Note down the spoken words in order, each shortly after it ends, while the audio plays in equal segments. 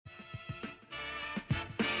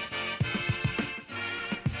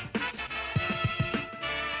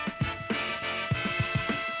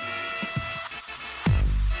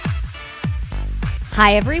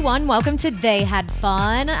Hi everyone, welcome to They Had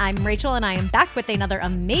Fun. I'm Rachel and I am back with another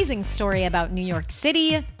amazing story about New York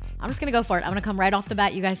City. I'm just gonna go for it. I'm gonna come right off the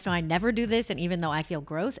bat. You guys know I never do this, and even though I feel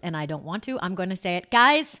gross and I don't want to, I'm gonna say it.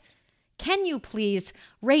 Guys, can you please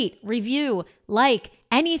rate, review, like,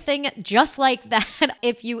 anything just like that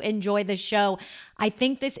if you enjoy the show? I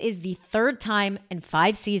think this is the third time in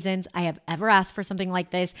 5 seasons I have ever asked for something like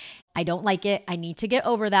this. I don't like it. I need to get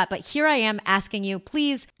over that. But here I am asking you,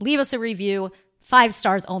 please leave us a review. 5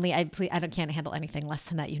 stars only. I can't handle anything less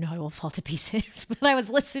than that. You know I will fall to pieces. But I was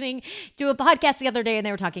listening to a podcast the other day and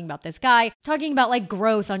they were talking about this guy, talking about like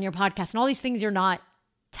growth on your podcast and all these things you're not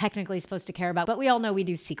technically supposed to care about, but we all know we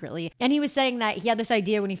do secretly. And he was saying that he had this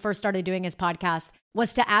idea when he first started doing his podcast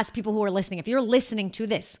was to ask people who are listening, if you're listening to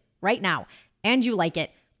this right now and you like it,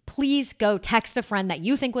 please go text a friend that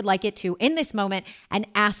you think would like it too in this moment and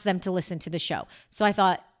ask them to listen to the show. So I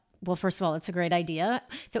thought, well, first of all, it's a great idea.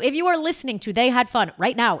 So if you are listening to They Had Fun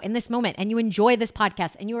right now in this moment and you enjoy this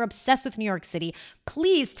podcast and you are obsessed with New York City,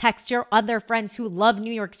 please text your other friends who love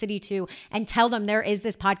New York City too and tell them there is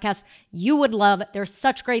this podcast you would love. There's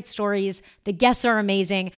such great stories. The guests are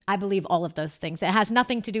amazing. I believe all of those things. It has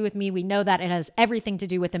nothing to do with me. We know that. It has everything to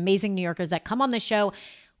do with amazing New Yorkers that come on the show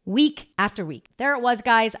week after week. There it was,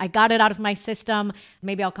 guys. I got it out of my system.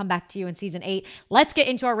 Maybe I'll come back to you in season 8. Let's get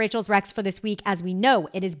into our Rachel's Recs for this week. As we know,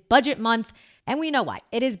 it is budget month, and we know why.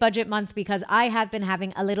 It is budget month because I have been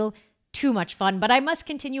having a little too much fun, but I must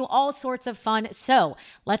continue all sorts of fun. So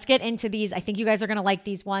let's get into these. I think you guys are going to like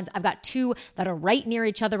these ones. I've got 2 that are right near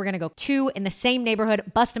each other. We're going to go 2 in the same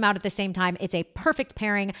neighborhood, bust them out at the same time. It's a perfect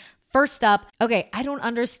pairing. First up, okay, I don't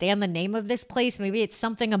understand the name of this place. Maybe it's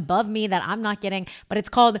something above me that I'm not getting, but it's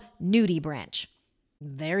called Nudie Branch.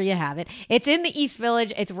 There you have it. It's in the East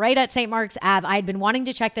Village. It's right at St. Mark's Ave. I had been wanting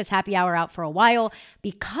to check this happy hour out for a while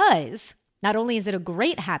because not only is it a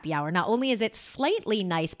great happy hour, not only is it slightly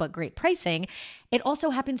nice but great pricing, it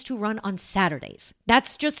also happens to run on Saturdays.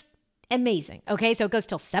 That's just amazing. Okay, so it goes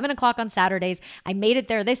till 7 o'clock on Saturdays. I made it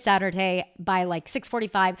there this Saturday by like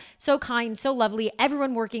 6:45. So kind, so lovely.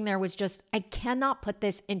 Everyone working there was just, I cannot put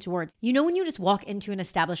this into words. You know when you just walk into an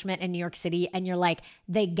establishment in New York City and you're like,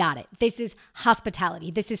 they got it. This is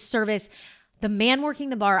hospitality. This is service. The man working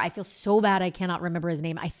the bar, I feel so bad I cannot remember his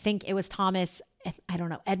name. I think it was Thomas, I don't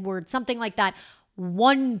know, Edward, something like that.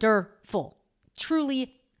 Wonderful.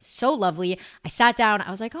 Truly so lovely. I sat down. I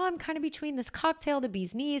was like, oh, I'm kind of between this cocktail, the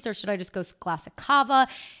bee's knees, or should I just go glass of cava?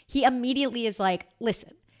 He immediately is like,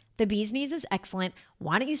 listen, the bee's knees is excellent.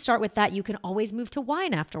 Why don't you start with that? You can always move to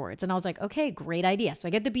wine afterwards. And I was like, okay, great idea. So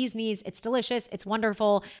I get the bee's knees. It's delicious. It's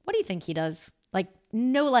wonderful. What do you think he does? Like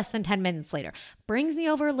no less than 10 minutes later, brings me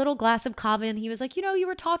over a little glass of cava. And he was like, you know, you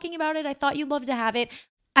were talking about it. I thought you'd love to have it.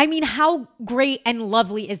 I mean, how great and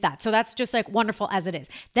lovely is that? So that's just like wonderful as it is.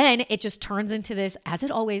 Then it just turns into this, as it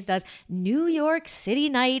always does, New York City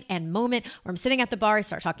night and moment where I'm sitting at the bar. I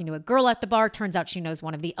start talking to a girl at the bar. Turns out she knows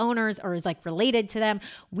one of the owners or is like related to them.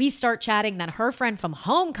 We start chatting. Then her friend from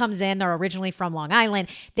home comes in. They're originally from Long Island.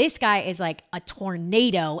 This guy is like a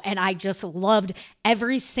tornado. And I just loved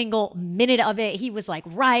every single minute of it. He was like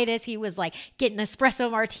riotous. He was like getting espresso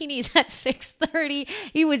martinis at 6:30.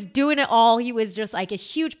 He was doing it all. He was just like a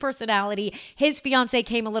huge personality. His fiance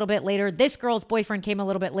came a little bit later. This girl's boyfriend came a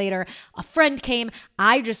little bit later. A friend came.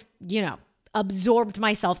 I just, absorbed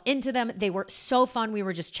myself into them. They were so fun. We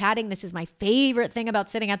were just chatting. This is my favorite thing about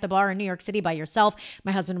sitting at the bar in New York City by yourself.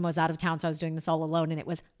 My husband was out of town, so I was doing this all alone and it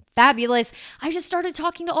was fabulous. I just started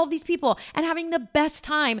talking to all these people and having the best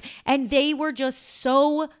time. And they were just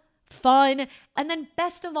so fun. And then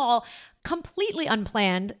best of all, completely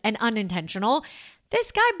unplanned and unintentional,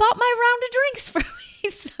 this guy bought my round of drinks for me.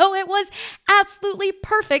 So it was absolutely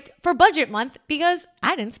perfect for budget month because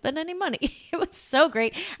I didn't spend any money. It was so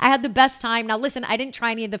great. I had the best time. Now listen, I didn't try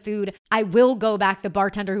any of the food. I will go back. The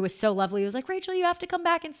bartender who was so lovely was like, Rachel, you have to come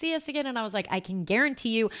back and see us again. And I was like, I can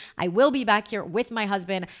guarantee you I will be back here with my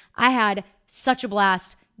husband. I had such a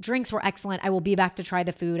blast. Drinks were excellent. I will be back to try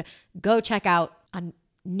the food. Go check out on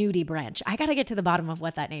Nudie Branch. I got to get to the bottom of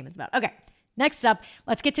what that name is about. Okay. Next up,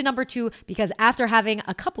 let's get to number 2 because after having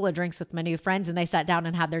a couple of drinks with my new friends and they sat down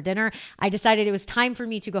and had their dinner, I decided it was time for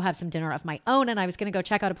me to go have some dinner of my own and I was going to go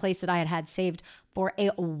check out a place that I had saved for a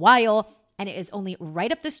while. And it is only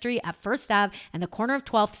right up the street at First Ave and the corner of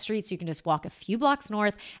 12th Street. So you can just walk a few blocks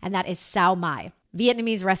north and that is Sao Mai.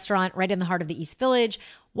 Vietnamese restaurant right in the heart of the East Village.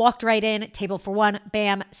 Walked right in, table for one,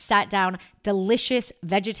 bam, sat down, delicious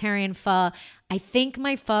vegetarian pho. I think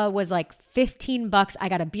my pho was like $15. I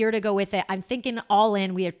got a beer to go with it. I'm thinking all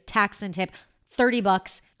in, we have tax and tip,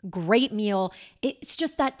 $30. Great meal. It's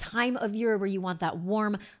just that time of year where you want that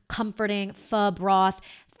warm, comforting pho broth.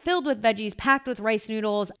 filled with veggies, packed with rice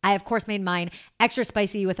noodles. I, of course, made mine extra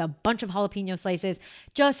spicy with a bunch of jalapeno slices.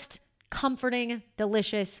 Just comforting,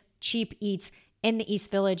 delicious, cheap eats in the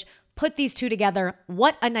East Village. Put these two together.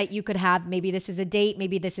 What a night you could have. Maybe this is a date.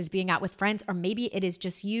 Maybe this is being out with friends, or maybe it is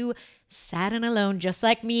just you sad and alone, just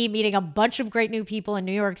like me, meeting a bunch of great new people in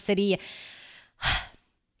New York City.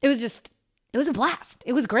 It was a blast.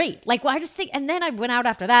 It was great. Like, well, I just think, and then I went out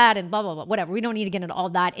after that and blah, blah, blah, whatever. We don't need to get into all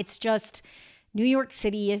that. It's just New York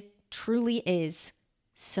City truly is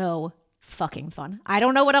so fucking fun. I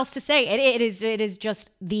don't know what else to say. It is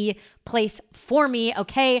just the place for me.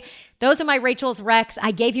 Okay. Those are my Rachel's Recs.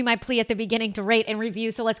 I gave you my plea at the beginning to rate and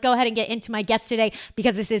review. So let's go ahead and get into my guest today,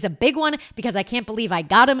 because this is a big one, because I can't believe I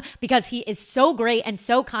got him, because he is so great and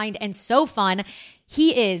so kind and so fun.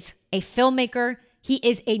 He is a filmmaker. He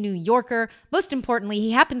is a New Yorker. Most importantly,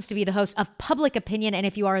 he happens to be the host of Public Opinion. And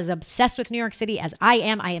if you are as obsessed with New York City as I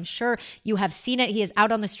am sure you have seen it. He is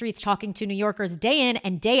out on the streets talking to New Yorkers day in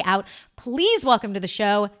and day out. Please welcome to the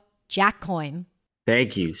show, Jack Coyne.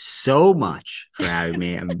 Thank you so much for having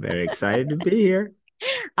me. I'm very excited to be here.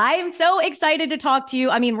 I am so excited to talk to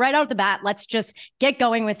you. I mean, right out the bat, let's just get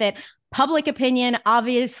going with it. Public Opinion,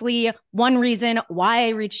 obviously one reason why I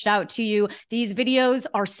reached out to you. These videos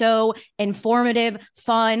are so informative,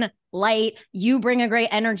 fun, light. You bring a great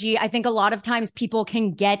energy. I think a lot of times people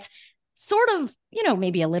can get sort of,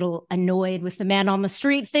 maybe a little annoyed with the man on the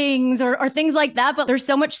street things or things like that. But there's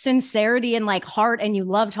so much sincerity and like heart, and you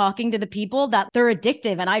love talking to the people that they're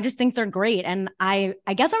addictive. And I just think they're great. And I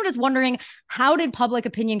guess I'm just wondering, how did Public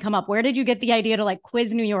Opinion come up? Where did you get the idea to like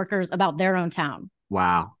quiz New Yorkers about their own town?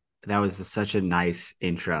 Wow. That was such a nice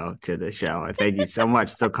intro to the show. Thank you so much.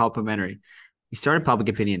 So complimentary. We started Public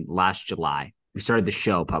Opinion last July. We started the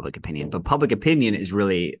show Public Opinion, but Public Opinion is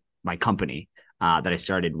really my company that I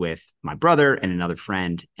started with my brother and another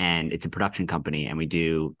friend. And it's a production company, and we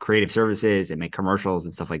do creative services and make commercials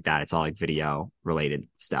and stuff like that. It's all like video related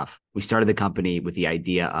stuff. We started the company with the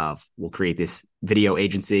idea of we'll create this video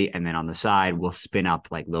agency, and then on the side, we'll spin up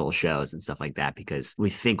like little shows and stuff like that, because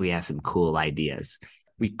we think we have some cool ideas.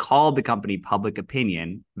 We called the company Public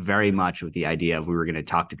Opinion very much with the idea of we were going to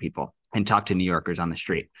talk to people and talk to New Yorkers on the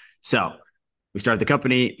street. So we started the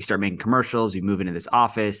company, we start making commercials, we move into this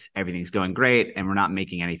office, everything's going great, and we're not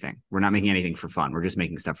making anything. We're not making anything for fun. We're just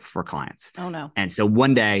making stuff for clients. Oh, no. And so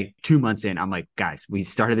one day, 2 months in, I'm like, guys, we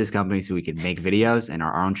started this company so we could make videos and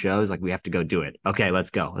our own shows. Like, we have to go do it. Okay,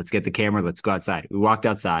 let's go. Let's get the camera. Let's go outside. We walked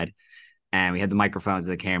outside, and we had the microphones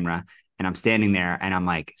and the camera. And I'm standing there and I'm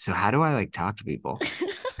like, so how do I like talk to people?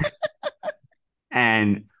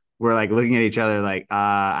 And we're like looking at each other like,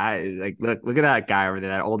 I like, look at that guy over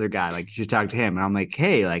there, that older guy. Like, you should talk to him. And I'm like,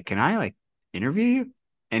 hey, like, can I like interview you?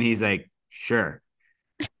 And he's like, sure.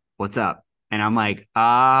 What's up? And I'm like,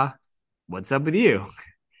 what's up with you?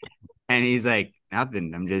 And he's like,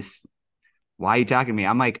 nothing. Why are you talking to me?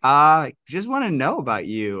 I'm like, just want to know about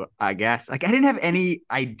you, I guess. Like, I didn't have any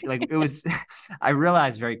idea. Like, it was, I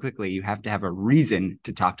realized very quickly you have to have a reason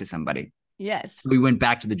to talk to somebody. Yes. So we went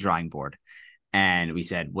back to the drawing board and we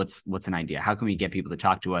said, what's an idea? How can we get people to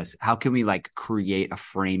talk to us? How can we like create a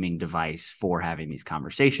framing device for having these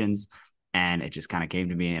conversations? And it just kind of came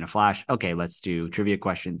to me in a flash. Okay, let's do trivia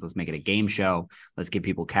questions. Let's make it a game show. Let's give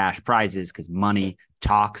people cash prizes, because money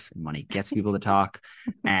talks and money gets people to talk.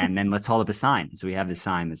 And then let's hold up a sign. So we have this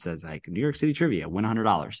sign that says like New York City trivia, win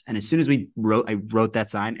 $100. And as soon as I wrote that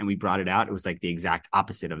sign and we brought it out, it was like the exact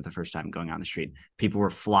opposite of the first time going on the street. People were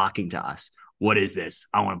flocking to us. What is this?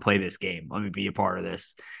 I want to play this game. Let me be a part of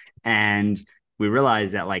this. And we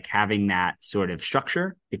realized that like having that sort of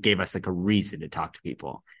structure, it gave us like a reason to talk to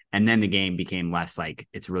people. And then the game became less like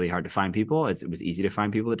it's really hard to find people. It was easy to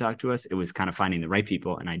find people to talk to us. It was kind of finding the right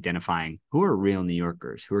people and identifying who are real New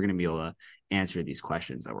Yorkers, who are going to be able to answer these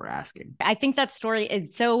questions that we're asking. I think that story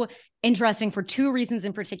is so interesting for two reasons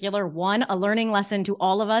in particular. One, a learning lesson to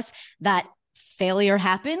all of us that failure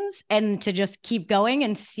happens and to just keep going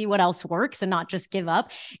and see what else works and not just give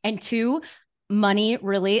up. And two, money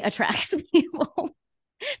really attracts people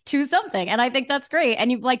to something. And I think that's great.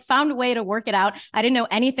 And you've like found a way to work it out. I didn't know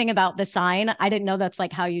anything about the sign. I didn't know that's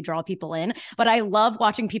like how you draw people in, but I love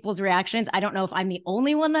watching people's reactions. I don't know if I'm the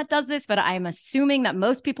only one that does this, but I'm assuming that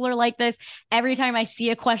most people are like this. Every time I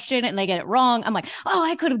see a question and they get it wrong, I'm like, oh,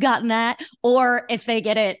 I could have gotten that. Or if they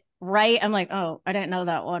get it right, I'm like, oh, I didn't know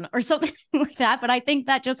that one or something like that. But I think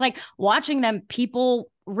that just like watching them,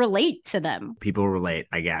 people relate to them. People relate,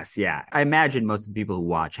 I guess. Yeah. I imagine most of the people who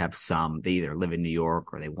watch have they either live in New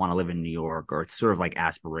York or they want to live in New York, or it's sort of like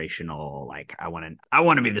aspirational. Like I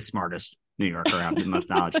want to be the smartest New Yorker have the most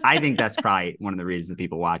knowledge. I think that's probably one of the reasons that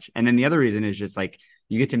people watch. And then the other reason is just like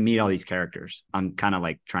you get to meet all these characters. I'm kind of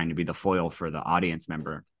like trying to be the foil for the audience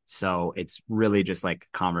member. So it's really just like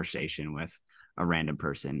conversation with a random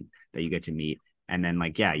person that you get to meet. And then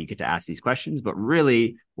like, yeah, you get to ask these questions, but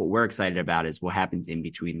really what we're excited about is what happens in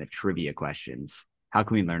between the trivia questions. How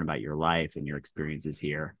can we learn about your life and your experiences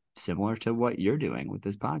here? Similar to what you're doing with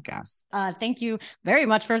this podcast. Thank you very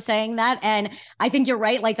much for saying that. And I think you're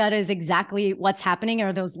right. Like that is exactly what's happening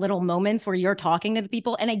are those little moments where you're talking to the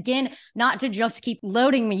people. And again, not to just keep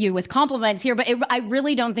loading you with compliments here, but I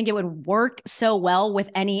really don't think it would work so well with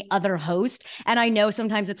any other host. And I know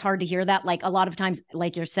sometimes it's hard to hear that. Like a lot of times,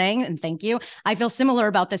 like you're saying, and thank you, I feel similar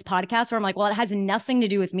about this podcast where I'm like, well, it has nothing to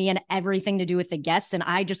do with me and everything to do with the guests. And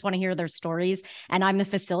I just want to hear their stories. And I'm the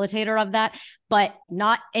facilitator of that, but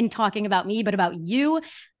not in talking about me, but about you.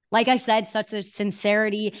 Like I said, such a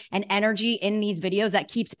sincerity and energy in these videos that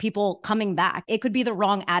keeps people coming back. It could be the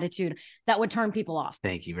wrong attitude that would turn people off.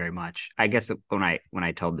 Thank you very much. I guess when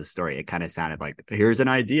I told this story, it kind of sounded like, here's an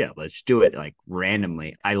idea. Let's do it like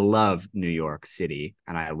randomly. I love New York City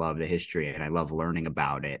and I love the history and I love learning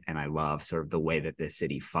about it. And I love sort of the way that this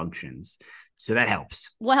city functions. So that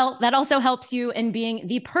helps. Well, that also helps you in being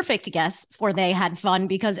the perfect guest for They Had Fun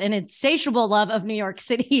because an insatiable love of New York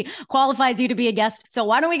City qualifies you to be a guest. So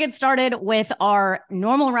why don't we get started with our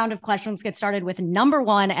normal round of questions? Get started with number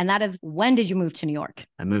one, and that is, when did you move to New York?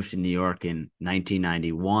 I moved to New York in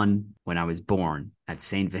 1991 when I was born at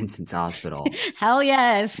St. Vincent's Hospital. Hell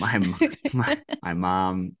yes. My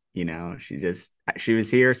mom, you know, she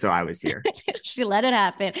was here, so I was here. She let it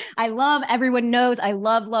happen. Everyone knows I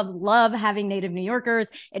love having native New Yorkers.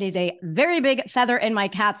 It is a very big feather in my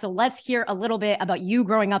cap. So let's hear a little bit about you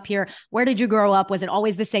growing up here. Where did you grow up? Was it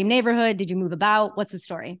always the same neighborhood? Did you move about? What's the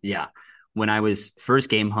story? Yeah. When I was first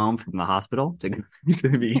came home from the hospital to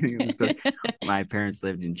the beginning of the story, my parents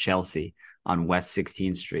lived in Chelsea on West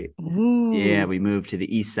 16th Street. Ooh. Yeah, we moved to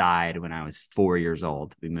the east side when I was 4 years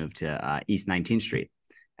old. We moved to East 19th Street.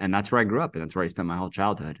 And that's where I grew up. And that's where I spent my whole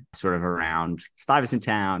childhood, sort of around Stuyvesant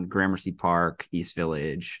Town, Gramercy Park, East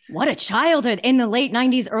Village. What a childhood in the late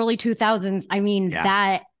 90s, early 2000s. I mean,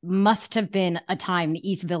 That must have been a time, the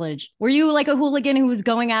East Village. Were you like a hooligan who was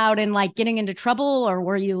going out and like getting into trouble, or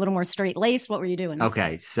were you a little more straight laced? What were you doing?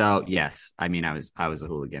 Okay. So yes, I mean, I was a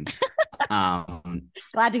hooligan.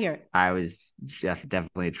 Glad to hear it. I was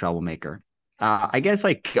definitely a troublemaker. I guess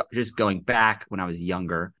like just going back when I was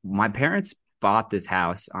younger, my parents bought this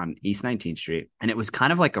house on East 19th Street. And it was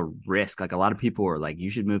kind of like a risk. Like a lot of people were like, you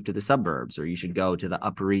should move to the suburbs or you should go to the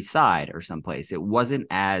Upper East Side or someplace. It wasn't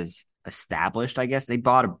as established, I guess. They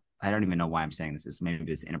bought I don't even know why I'm saying this.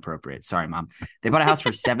 Maybe it's inappropriate. Sorry, Mom. They bought a house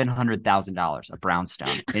for $700,000, a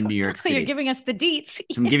brownstone in New York City. You're giving us the deets.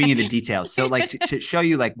 So I'm giving you the details. So like to show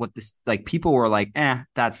you like what this, like people were like,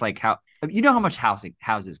 that's like how, you know how much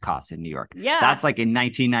houses cost in New York. Yeah. That's like in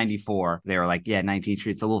 1994, they were like, 19th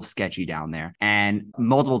Street, it's a little sketchy down there. And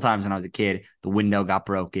multiple times when I was a kid, the window got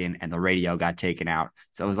broken and the radio got taken out.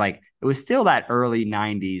 So it was like, it was still that early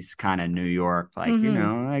 90s kind of New York, like, you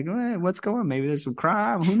know, like what's going on? Maybe there's some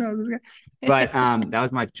crime. Who knows? But that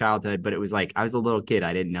was my childhood. But it was like, I was a little kid.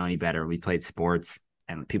 I didn't know any better. We played sports.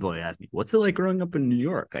 And people would ask me, what's it like growing up in New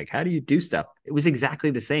York? Like, how do you do stuff? It was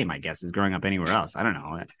exactly the same, I guess, as growing up anywhere else. I don't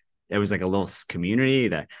know. There was like a little community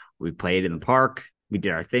that we played in the park. We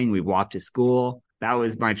did our thing. We walked to school. That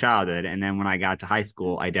was my childhood. And then when I got to high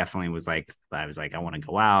school, I definitely was like, I want to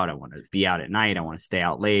go out. I want to be out at night. I want to stay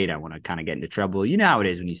out late. I want to kind of get into trouble. You know how it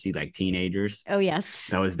is when you see like teenagers. Oh, yes.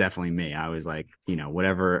 That was definitely me. I was like, you know,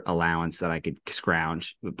 whatever allowance that I could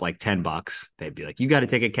scrounge with like $10, they'd be like, you got to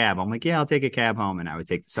take a cab. I'm like, yeah, I'll take a cab home. And I would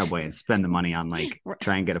take the subway and spend the money on like,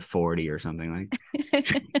 try and get a 40 or something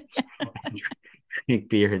like. Drink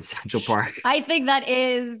beer in Central Park. I think that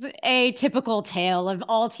is a typical tale of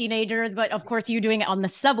all teenagers, but of course you doing it on the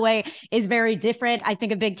subway is very different. I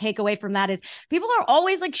think a big takeaway from that is people are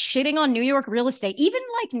always like shitting on New York real estate. Even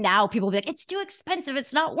like now people will be like, it's too expensive.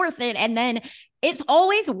 It's not worth it. And then it's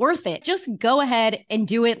always worth it. Just go ahead and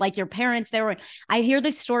do it like your parents. I hear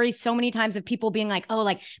this story so many times of people being like, oh,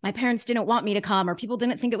 like my parents didn't want me to come, or people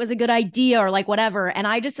didn't think it was a good idea, or like whatever. And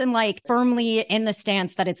I just am like firmly in the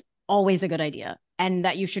stance that it's always a good idea and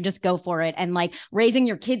that you should just go for it. And like raising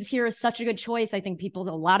your kids here is such a good choice. I think people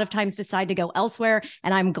a lot of times decide to go elsewhere.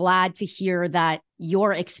 And I'm glad to hear that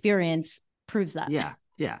your experience proves that. Yeah.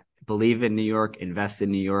 Yeah. Believe in New York, invest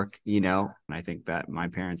in New York, you know, and I think that my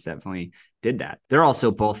parents definitely did that. They're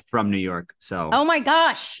also both from New York. So, oh my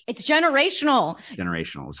gosh, it's generational.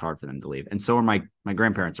 Generational. It was hard for them to leave. And so are my My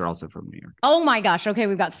grandparents are also from New York. Oh my gosh. Okay.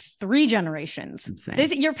 We've got 3 generations. Insane.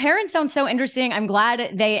 Your parents sound so interesting. I'm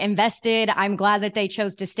glad they invested. I'm glad that they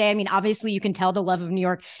chose to stay. I mean, obviously you can tell the love of New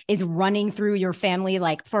York is running through your family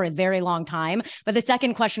like for a very long time. But the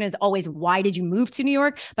second question is always, why did you move to New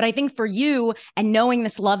York? But I think for you and knowing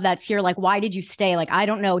this love that's here, like, why did you stay? Like, I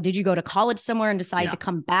don't know. Did you go to college somewhere and decide to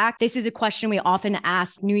come back? This is a question we often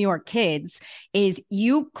ask New York kids is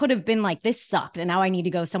you could have been like, this sucked. And now I need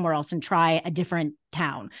to go somewhere else and try a different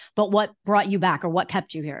town. But what brought you back or what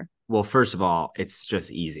kept you here? Well, first of all, it's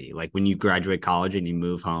just easy. Like when you graduate college and you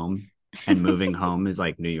move home, and moving home is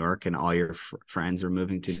like New York, and all your friends are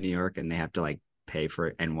moving to New York, and they have to like pay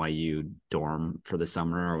for NYU dorm for the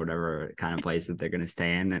summer or whatever kind of place that they're going to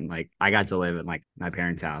stay in. And like I got to live at like my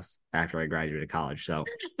parents' house after I graduated college. So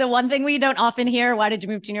the one thing we don't often hear, why did you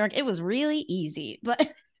move to New York? It was really easy,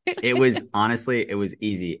 but it was honestly, it was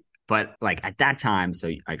easy. But like at that time, so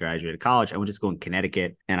I graduated college, I went to school in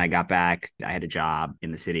Connecticut, and I got back. I had a job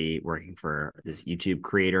in the city working for this YouTube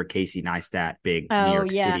creator, Casey Neistat, big New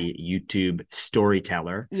York City YouTube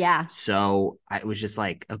storyteller. Yeah. So I was just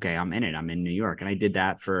like, okay, I'm in it. I'm in New York. And I did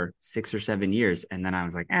that for 6 or 7 years. And then I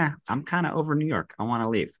was like, I'm kind of over New York. I want to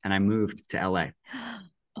leave. And I moved to LA.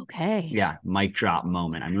 Okay. Yeah. Mic drop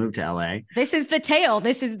moment. I moved to LA. This is the tale.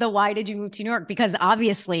 This is the why did you move to New York? Because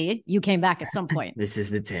obviously you came back at some point. This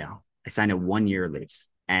is the tale. I signed a 1-year lease.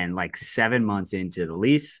 And like 7 months into the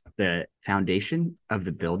lease, the foundation of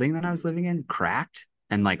the building that I was living in cracked.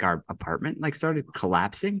 And like our apartment like started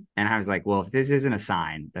collapsing. And I was like, well, if this isn't a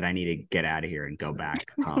sign that I need to get out of here and go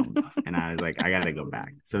back home. And I was like, I got to go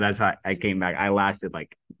back. So that's how I came back. I lasted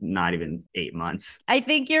like not even 8 months. I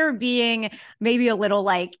think you're being maybe a little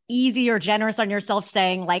like easy or generous on yourself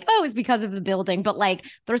saying like, oh, it's because of the building. But like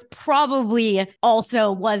there's probably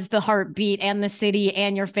also was the heartbeat and the city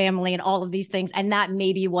and your family and all of these things. And that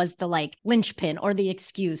maybe was the like linchpin or the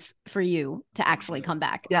excuse for you to actually come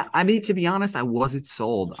back. Yeah. I mean, to be honest, I wasn't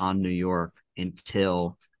sold on New York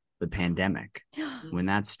until the pandemic. When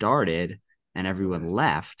that started and everyone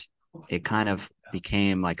left, it kind of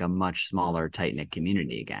became like a much smaller, tight-knit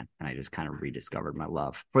community again. And I just kind of rediscovered my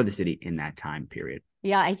love for the city in that time period.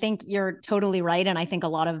 Yeah, I think you're totally right. And I think a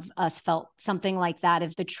lot of us felt something like that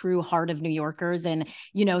of the true heart of New Yorkers. And,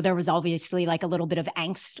 you know, there was obviously like a little bit of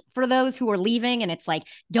angst for those who were leaving. And it's like,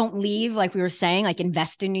 don't leave. Like we were saying, like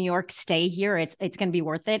invest in New York, stay here. It's going to be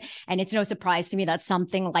worth it. And it's no surprise to me that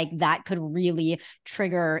something like that could really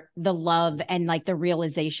trigger the love and like the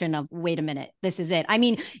realization of, wait a minute, this is it. I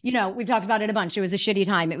mean, you know, we've talked about it a bunch. It was a shitty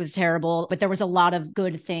time. It was terrible, but there was a lot of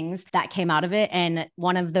good things that came out of it. And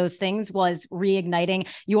one of those things was reigniting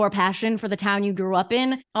your passion for the town you grew up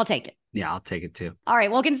in. I'll take it. Yeah, I'll take it too. All right.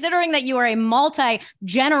 Well, considering that you are a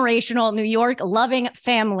multi-generational New York loving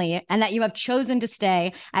family and that you have chosen to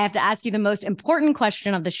stay, I have to ask you the most important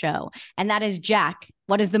question of the show. And that is, Jack,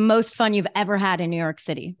 what is the most fun you've ever had in New York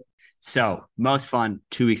City? So most fun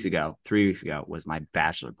 3 weeks ago was my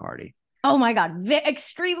bachelor party. Oh my God.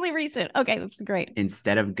 Extremely recent. Okay. That's great.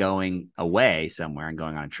 Instead of going away somewhere and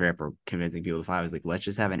going on a trip or convincing people to fly, I was like, let's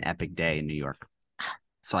just have an epic day in New York.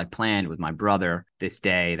 So I planned with my brother this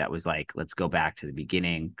day that was like, let's go back to the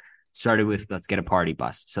beginning. Started with, let's get a party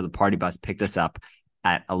bus. So the party bus picked us up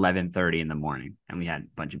at 11:30 in the morning, and we had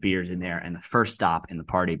a bunch of beers in there. And the first stop in the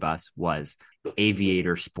party bus was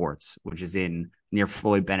Aviator Sports, which is near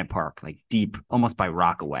Floyd Bennett Park, like deep, almost by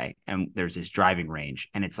Rockaway. And there's this driving range,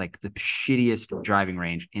 and it's like the shittiest driving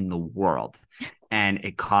range in the world. And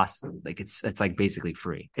it costs like, it's like basically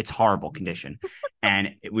free. It's horrible condition.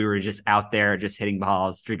 And we were just out there, just hitting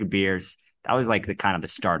balls, drinking beers. That was like the kind of the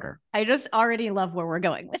starter. I just already love where we're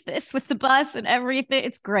going with this, with the bus and everything.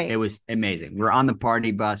 It's great. It was amazing. We're on the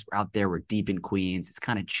party bus. We're out there. We're deep in Queens. It's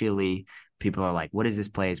kind of chilly. People are like, what is this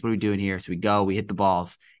place? What are we doing here? So we go, we hit the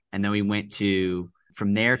balls. And then we went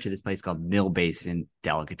from there to this place called Mill Basin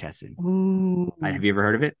Delicatessen. Ooh. Have you ever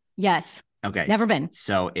heard of it? Yes. Okay. Never been.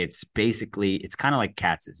 So it's kind of like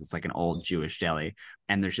Katz's. It's like an old Jewish deli.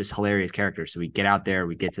 And there's just hilarious characters. So we get out there,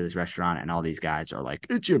 we get to this restaurant, and all these guys are like,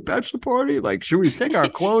 it's your bachelor party? Like, should we take our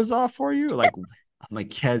clothes off for you? Like, I'm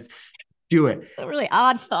like, yes, do it. A really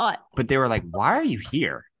odd thought. But they were like, why are you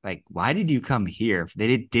here? Like, why did you come here?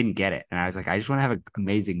 They didn't get it. And I was like, I just want to have an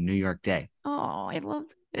amazing New York day. Oh, I love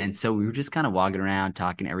it. And so we were just kind of walking around,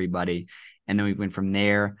 talking to everybody. And then we went from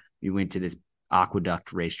there. We went to this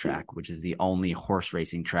Aqueduct racetrack, which is the only horse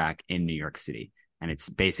racing track in New York City. And it's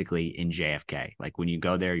basically in JFK. Like when you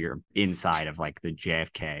go there, you're inside of like the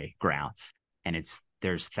JFK grounds, and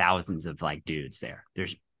there's thousands of like dudes there.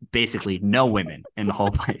 There's basically no women in the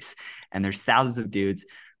whole place. And there's thousands of dudes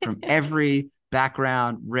from every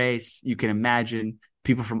background, race you can imagine.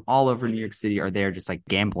 People from all over New York City are there just like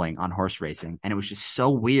gambling on horse racing. And it was just so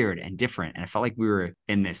weird and different. And I felt like we were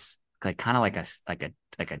in this like kind of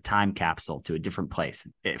like a time capsule to a different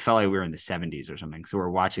place. It felt like we were in the 70s or something. So we're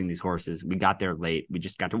watching these horses. We got there late. We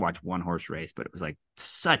just got to watch one horse race, but it was like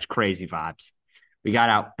such crazy vibes. We got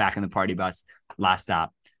out back in the party bus, last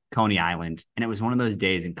stop, Coney Island. And it was one of those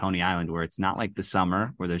days in Coney Island where it's not like the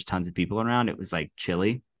summer where there's tons of people around. It was like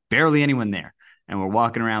chilly, barely anyone there. And we're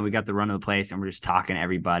walking around. We got the run of the place and we're just talking to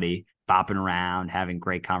everybody, bopping around, having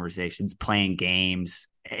great conversations, playing games.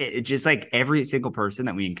 It just like every single person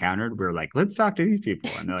that we encountered, we were like, let's talk to these people.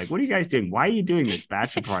 And they're like, what are you guys doing? Why are you doing this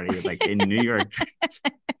bachelor party like in New York?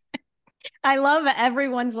 I love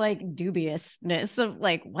everyone's like dubiousness of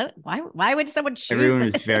like, what, why would someone choose Everyone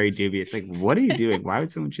this? was very dubious. Like, what are you doing? Why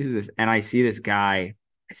would someone choose this? And I see this guy,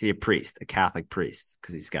 I see a priest, a Catholic priest,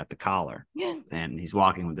 because he's got the collar. Yeah. And he's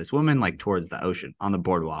walking with this woman like towards the ocean on the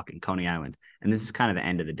boardwalk in Coney Island. And this is kind of the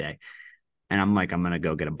end of the day. And I'm like, I'm going to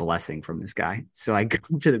go get a blessing from this guy. So I go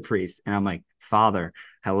to the priest and I'm like, Father,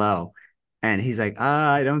 hello. And he's like,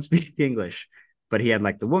 I don't speak English. But he had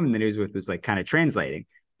like the woman that he was with was like kind of translating.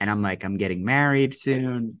 And I'm like, I'm getting married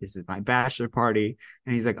soon. This is my bachelor party.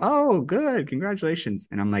 And he's like, oh, good. Congratulations.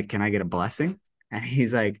 And I'm like, can I get a blessing? And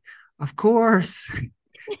he's like, of course.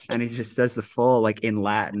 And he just does the full like in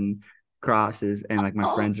Latin crosses. And like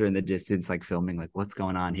my friends are in the distance, like filming, like what's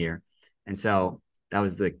going on here. And so that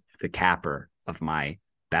was the capper of my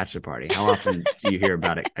bachelor party. How often do you hear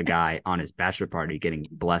about a guy on his bachelor party getting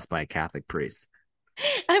blessed by a Catholic priest?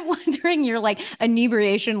 I'm wondering your like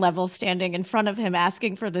inebriation level standing in front of him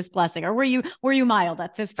asking for this blessing, or were you mild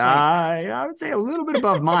at this point? I would say a little bit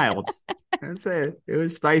above mild. I'd say it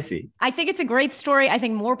was spicy. I think it's a great story. I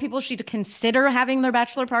think more people should consider having their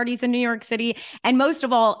bachelor parties in New York City. And most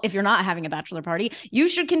of all, if you're not having a bachelor party, you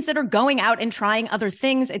should consider going out and trying other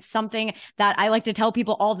things. It's something that I like to tell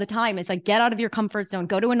people all the time. It's like, get out of your comfort zone,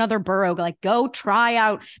 go to another borough, like go try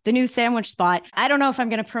out the new sandwich spot. I don't know if I'm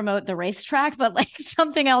going to promote the racetrack, but like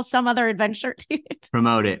something else, some other adventure to it.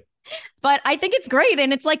 Promote it. But I think it's great.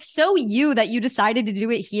 And it's like so you that you decided to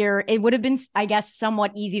do it here. It would have been, I guess,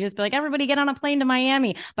 somewhat easy to just be like, everybody get on a plane to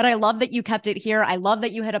Miami. But I love that you kept it here. I love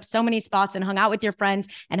that you hit up so many spots and hung out with your friends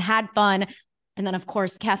and had fun. And then, of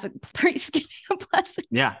course, the Catholic priest giving a blessing.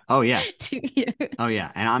 Yeah. Oh, yeah. To you. Oh,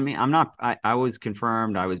 yeah. And I mean, I was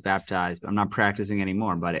confirmed, I was baptized, but I'm not practicing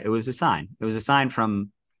anymore. But it was a sign. It was a sign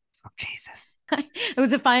from Jesus. It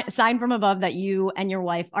was a sign from above that you and your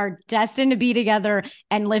wife are destined to be together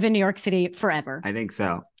and live in New York City forever. I think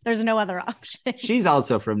so. There's no other option. She's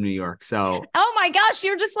also from New York, so. Oh my gosh,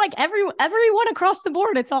 you're just like everyone across the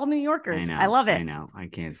board. It's all New Yorkers. I love it. I know. I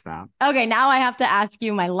can't stop. Okay, now I have to ask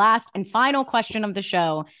you my last and final question of the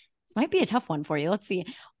show. This might be a tough one for you. Let's see.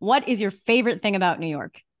 What is your favorite thing about New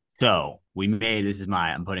York? So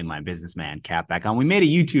I'm putting my businessman cap back on. We made a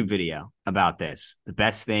YouTube video about this. The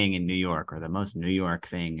best thing in New York, or the most New York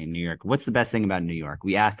thing in New York. What's the best thing about New York?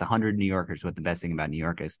 We asked 100 New Yorkers what the best thing about New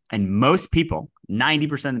York is. And most people,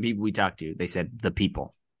 90% of the people we talked to, they said the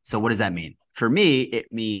people. So what does that mean? For me,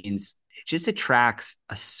 it means it just attracts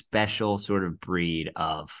a special sort of breed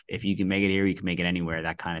of, if you can make it here, you can make it anywhere,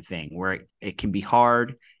 that kind of thing, where it can be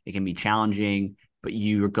hard, it can be challenging, but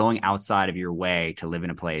you're going outside of your way to live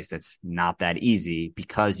in a place that's not that easy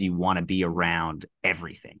because you want to be around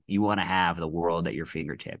everything. You want to have the world at your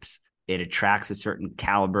fingertips. It attracts a certain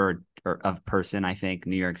caliber of person, I think,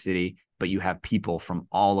 New York City, but you have people from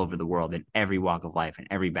all over the world in every walk of life and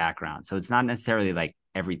every background. So it's not necessarily like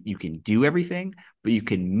you can do everything, but you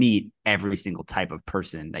can meet every single type of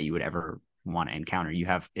person that you would ever want to encounter.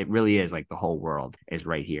 It really is like the whole world is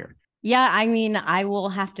right here. Yeah, I mean, I will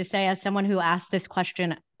have to say, as someone who asks this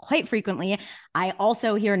question quite frequently, I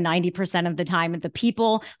also hear 90% of the time the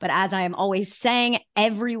people, but as I am always saying,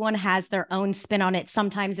 everyone has their own spin on it.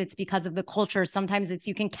 Sometimes it's because of the culture. Sometimes it's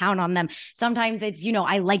you can count on them. Sometimes it's,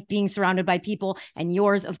 I like being surrounded by people, and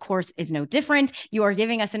yours, of course, is no different. You are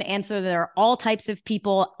giving us an answer. There are all types of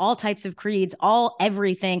people, all types of creeds, all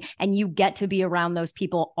everything, and you get to be around those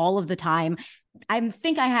people all of the time. I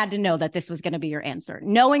think I had to know that this was going to be your answer.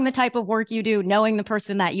 Knowing the type of work you do, knowing the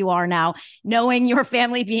person that you are now, knowing your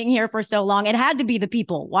family being here for so long, it had to be the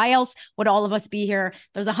people. Why else would all of us be here?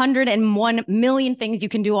 There's 101 million things you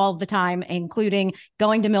can do all of the time, including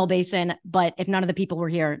going to Mill Basin. But if none of the people were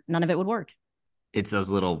here, none of it would work. It's those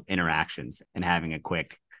little interactions and having a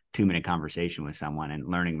quick 2-minute conversation with someone and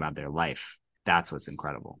learning about their life. That's what's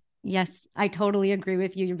incredible. Yes, I totally agree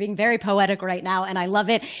with you. You're being very poetic right now, and I love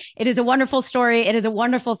it. It is a wonderful story. It is a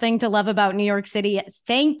wonderful thing to love about New York City.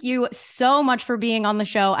 Thank you so much for being on the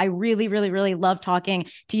show. I really, really, really love talking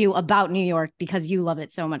to you about New York because you love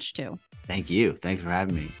it so much too. Thank you. Thanks for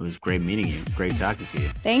having me. It was great meeting you. Great talking to you.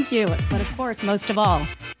 Thank you. But of course, most of all,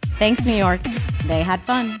 thanks, New York. They had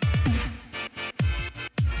fun.